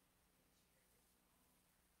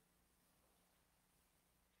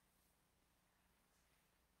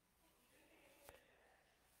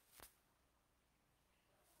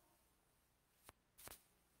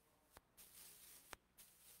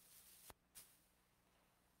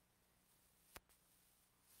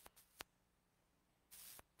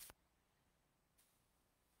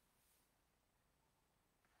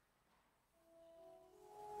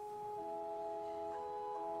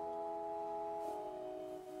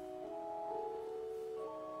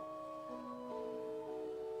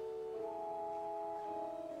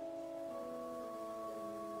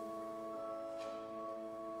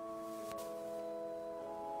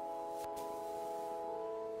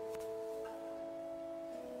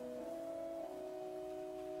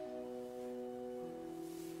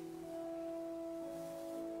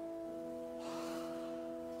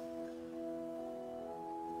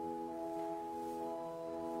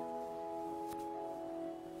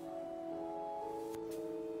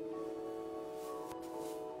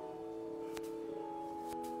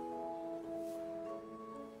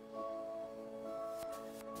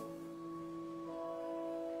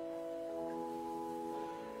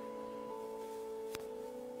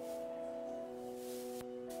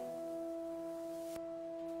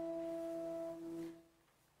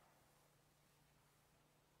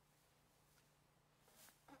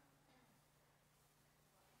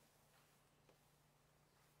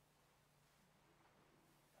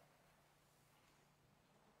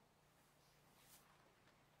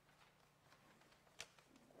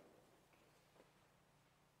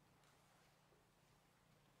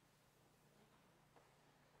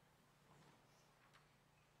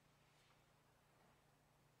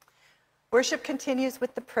 Worship continues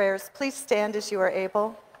with the prayers. Please stand as you are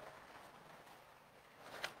able.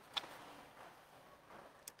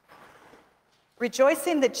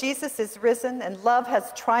 Rejoicing that Jesus is risen and love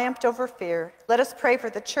has triumphed over fear, let us pray for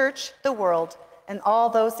the church, the world, and all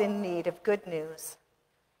those in need of good news.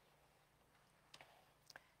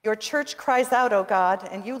 Your church cries out, O God,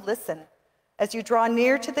 and you listen. As you draw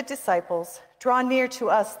near to the disciples, draw near to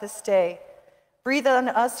us this day. Breathe on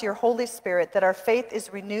us your Holy Spirit, that our faith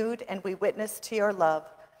is renewed and we witness to your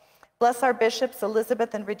love. Bless our bishops,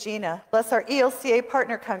 Elizabeth and Regina. Bless our ELCA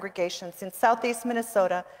partner congregations in Southeast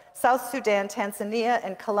Minnesota, South Sudan, Tanzania,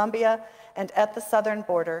 and Colombia, and at the southern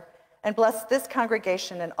border. And bless this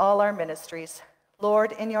congregation and all our ministries.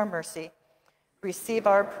 Lord, in your mercy, receive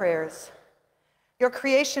our prayers. Your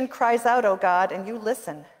creation cries out, O God, and you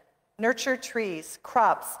listen. Nurture trees,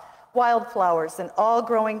 crops, wildflowers, and all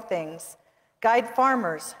growing things. Guide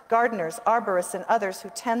farmers, gardeners, arborists, and others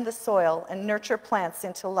who tend the soil and nurture plants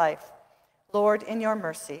into life. Lord, in your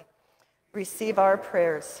mercy, receive our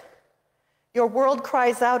prayers. Your world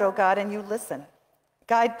cries out, O God, and you listen.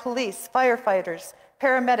 Guide police, firefighters,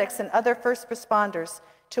 paramedics, and other first responders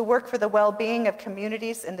to work for the well-being of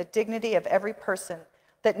communities and the dignity of every person,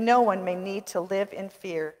 that no one may need to live in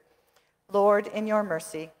fear. Lord, in your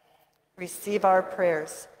mercy, receive our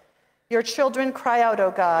prayers. Your children cry out,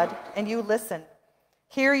 O God, and you listen.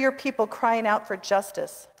 Hear your people crying out for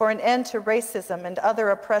justice, for an end to racism and other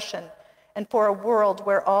oppression, and for a world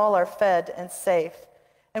where all are fed and safe.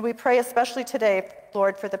 And we pray especially today,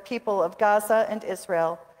 Lord, for the people of Gaza and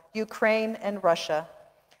Israel, Ukraine and Russia.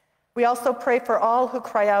 We also pray for all who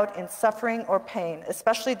cry out in suffering or pain,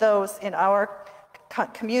 especially those in our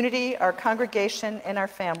community, our congregation, and our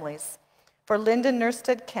families. For Lyndon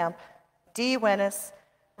Nursted Kemp, Dee Wennis,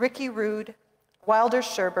 Ricky Rude, Wilder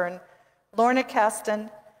Sherburne, Lorna Caston,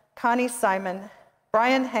 Connie Simon,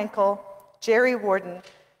 Brian Henkel, Jerry Warden,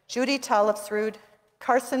 Judy Tollefsrud,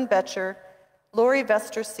 Carson Betcher, Lori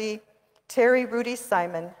Vestersea, Terry Rudy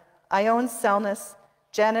Simon, Ione Selness,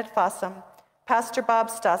 Janet Fossum, Pastor Bob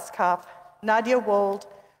Staskoff, Nadia Wold,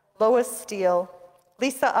 Lois Steele,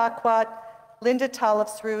 Lisa Aquat, Linda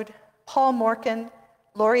Tollefsrud, Paul Morkin,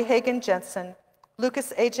 Lori Hagen Jensen,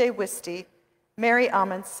 Lucas A.J. Wisty, Mary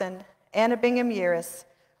Amundsen, Anna Bingham Yearis,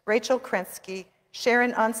 Rachel Krensky,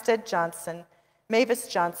 Sharon Onstead Johnson, Mavis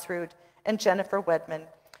Johnsrud, and Jennifer Wedman.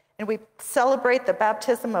 And we celebrate the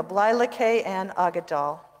baptism of Lila Kay Ann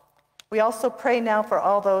Agadal. We also pray now for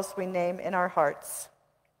all those we name in our hearts.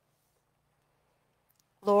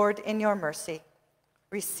 Lord, in your mercy,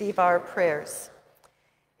 receive our prayers.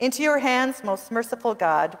 Into your hands, most merciful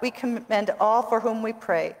God, we commend all for whom we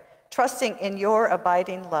pray, trusting in your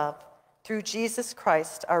abiding love. Through Jesus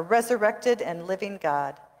Christ, our resurrected and living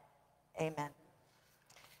God. Amen.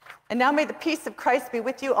 And now may the peace of Christ be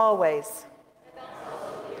with you always.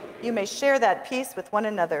 You may share that peace with one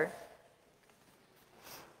another.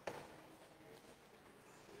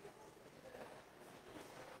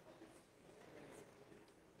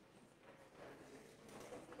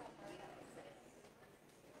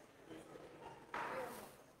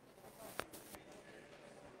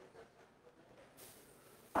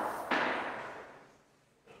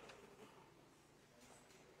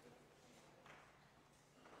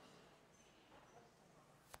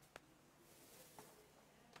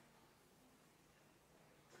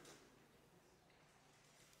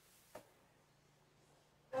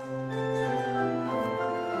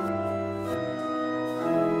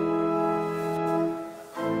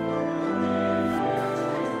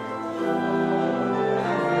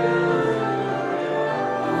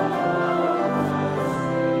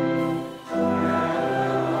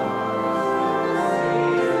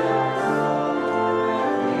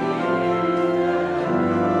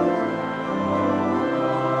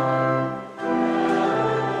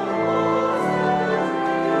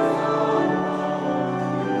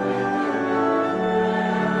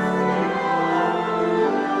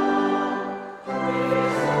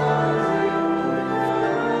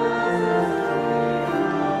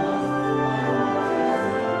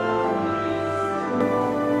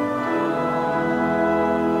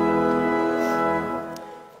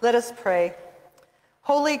 Let us pray.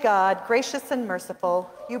 Holy God, gracious and merciful,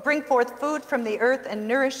 you bring forth food from the earth and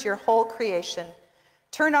nourish your whole creation.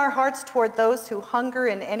 Turn our hearts toward those who hunger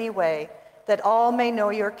in any way, that all may know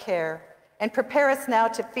your care, and prepare us now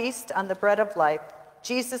to feast on the bread of life,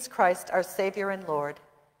 Jesus Christ, our Savior and Lord.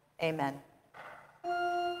 Amen. The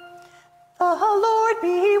Lord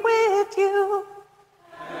be with you.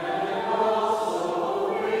 And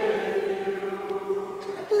also with you.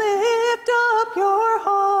 Lift up your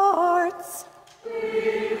hearts. We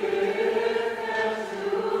lift them to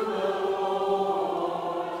the Lord.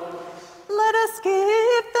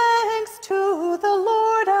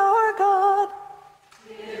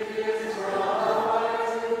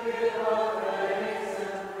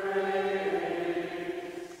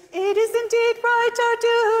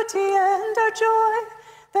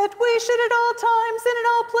 and in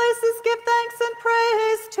all places give thanks and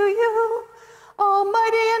praise to you,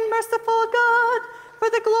 Almighty and merciful God, for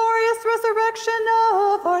the glorious resurrection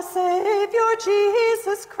of our Savior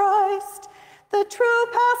Jesus Christ, the true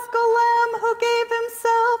Paschal Lamb who gave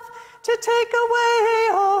himself to take away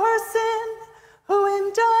our sin, who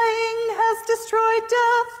in dying has destroyed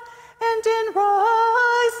death, and in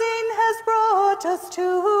rising has brought us to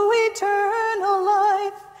eternal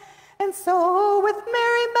life. And so with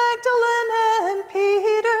Mary Magdalene and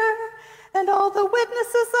Peter, and all the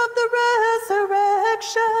witnesses of the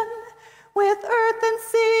resurrection, with earth and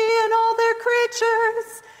sea and all their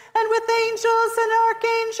creatures, and with angels and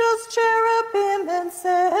archangels, cherubim and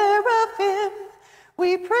seraphim,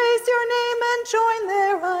 we praise your name and join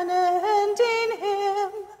their unending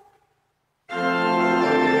hymn.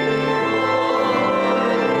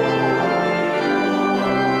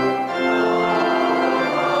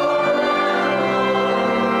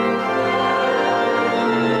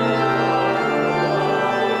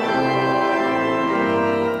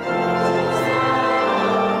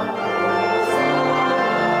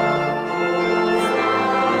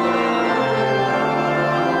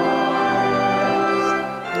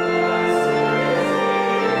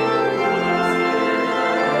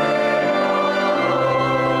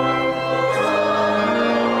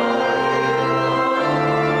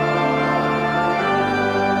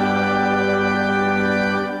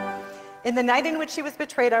 In the night in which he was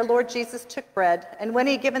betrayed, our Lord Jesus took bread, and when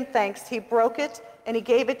he had given thanks, he broke it, and he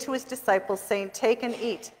gave it to his disciples, saying, "Take and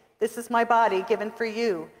eat. This is my body given for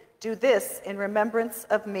you. Do this in remembrance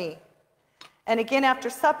of me." And again after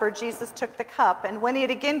supper, Jesus took the cup, and when he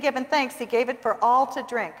had again given thanks, he gave it for all to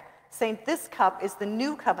drink, saying, "This cup is the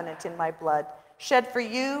new covenant in my blood, shed for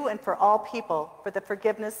you and for all people for the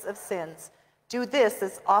forgiveness of sins. Do this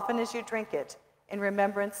as often as you drink it in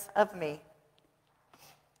remembrance of me."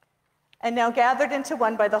 And now, gathered into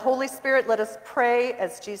one by the Holy Spirit, let us pray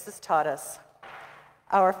as Jesus taught us.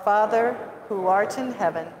 Our Father, who art in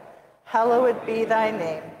heaven, hallowed be thy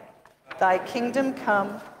name. Thy kingdom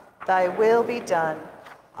come, thy will be done,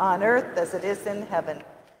 on earth as it is in heaven.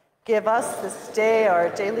 Give us this day our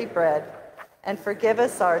daily bread, and forgive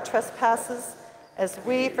us our trespasses, as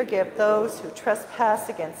we forgive those who trespass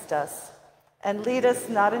against us. And lead us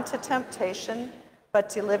not into temptation, but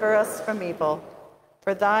deliver us from evil.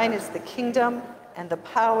 For thine is the kingdom, and the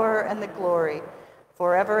power, and the glory,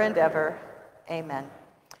 forever and ever. Amen.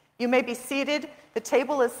 You may be seated. The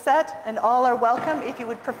table is set, and all are welcome. If you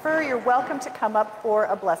would prefer, you're welcome to come up for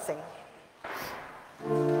a blessing.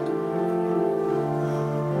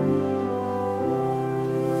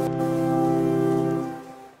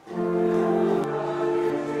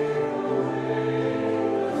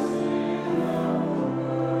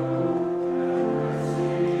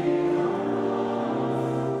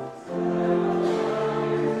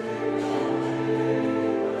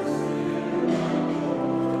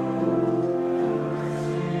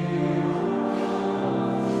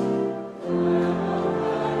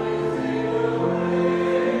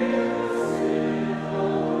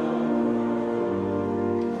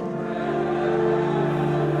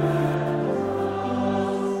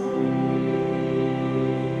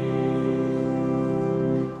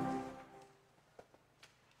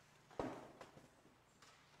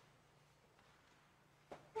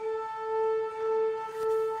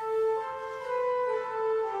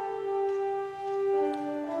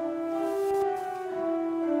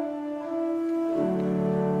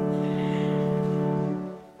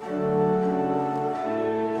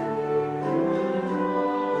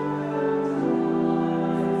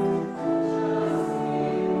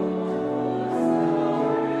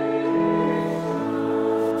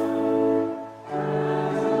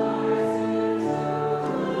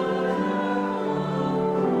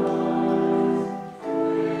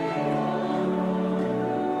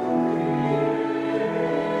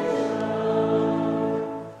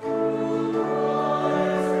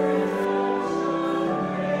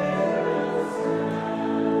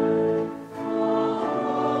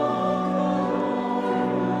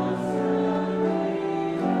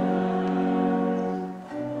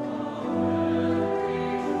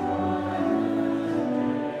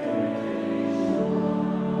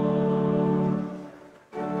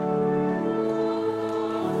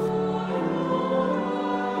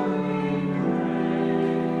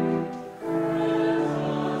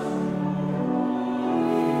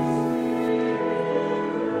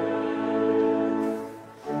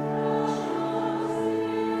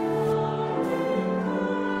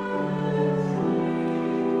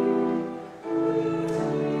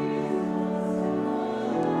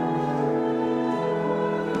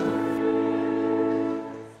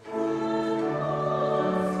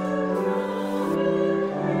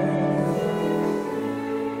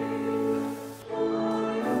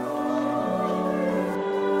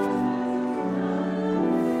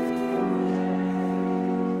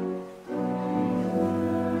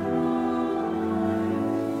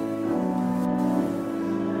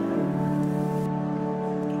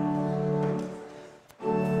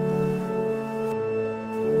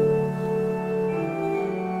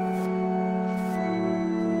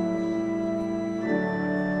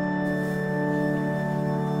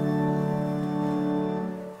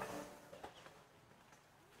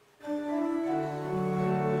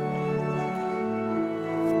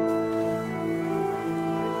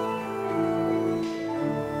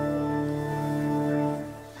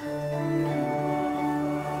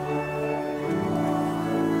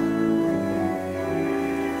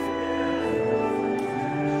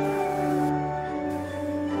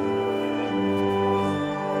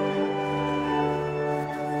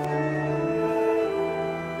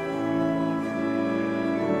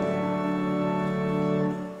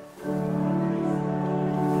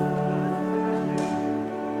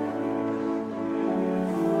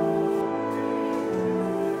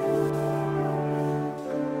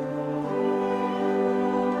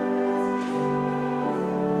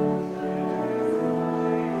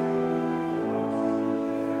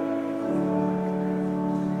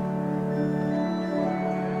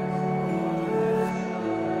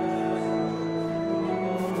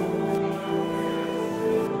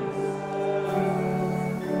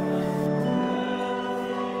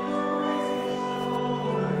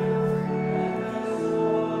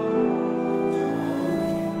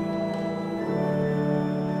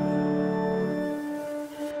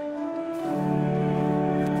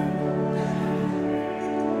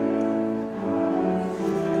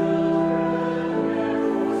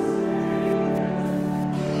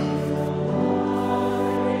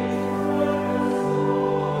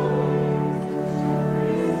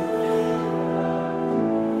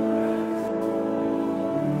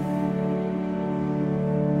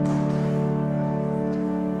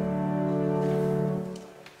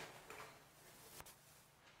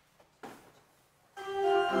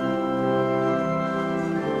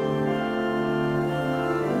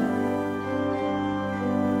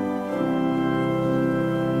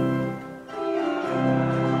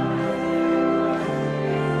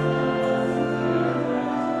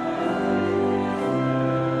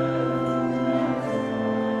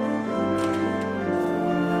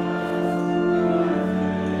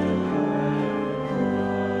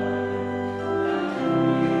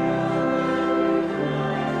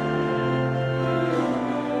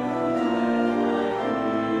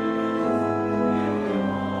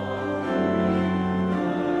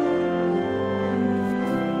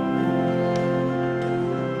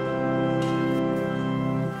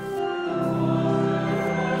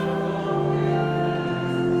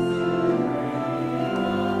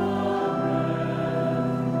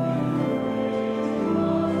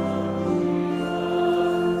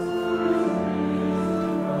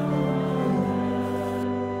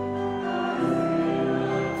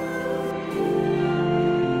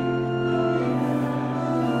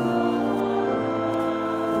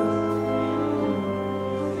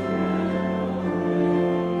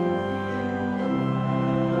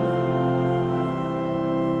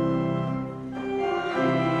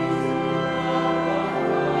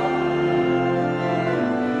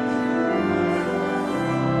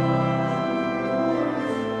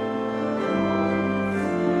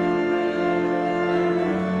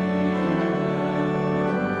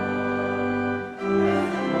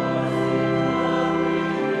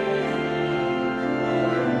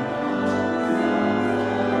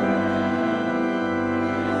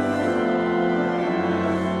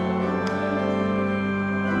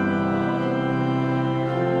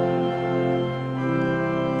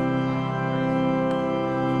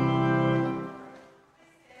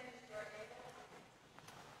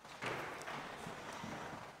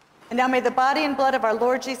 now may the body and blood of our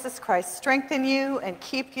Lord Jesus Christ strengthen you and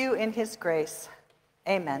keep you in his grace.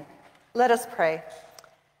 Amen. Let us pray.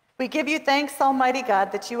 We give you thanks, Almighty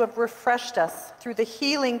God, that you have refreshed us through the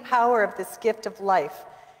healing power of this gift of life.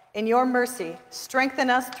 In your mercy, strengthen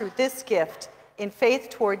us through this gift in faith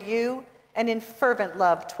toward you and in fervent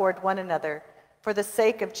love toward one another, for the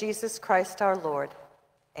sake of Jesus Christ our Lord.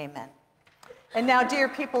 Amen. And now, dear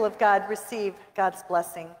people of God, receive God's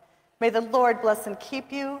blessing. May the Lord bless and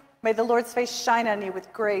keep you. May the Lord's face shine on you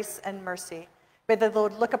with grace and mercy. May the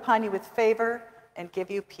Lord look upon you with favor and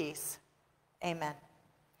give you peace. Amen.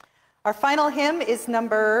 Our final hymn is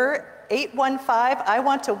number 815, I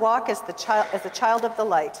Want to Walk as a Child of the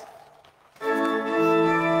Light.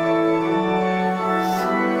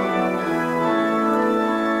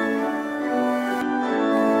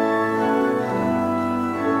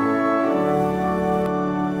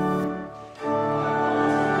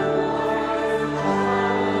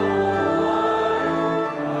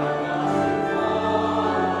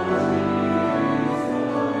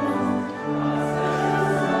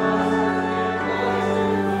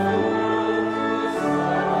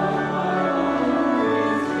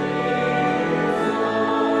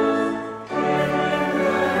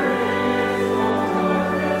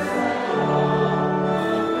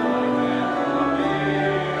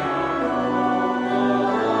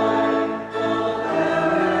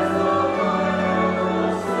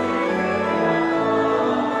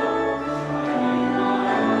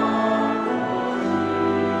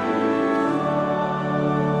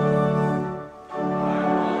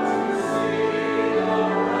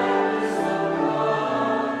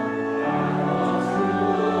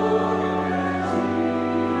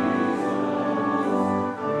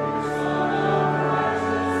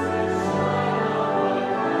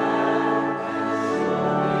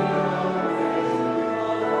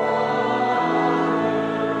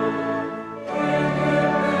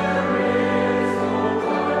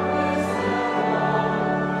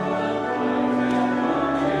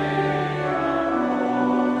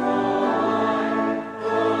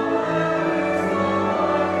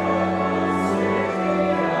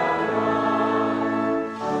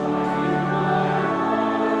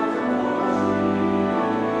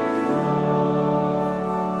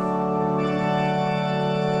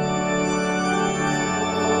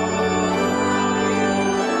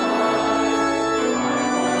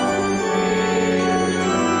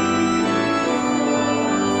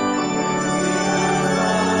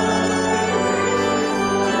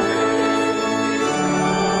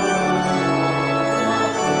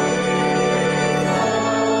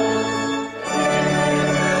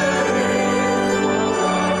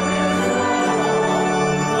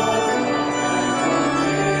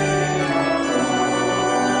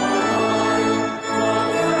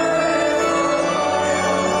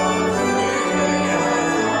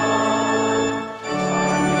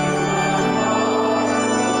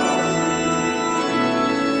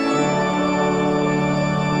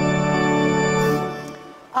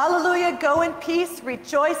 Go in peace,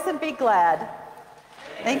 rejoice and be glad.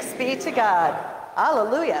 Thanks be to God.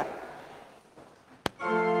 Hallelujah.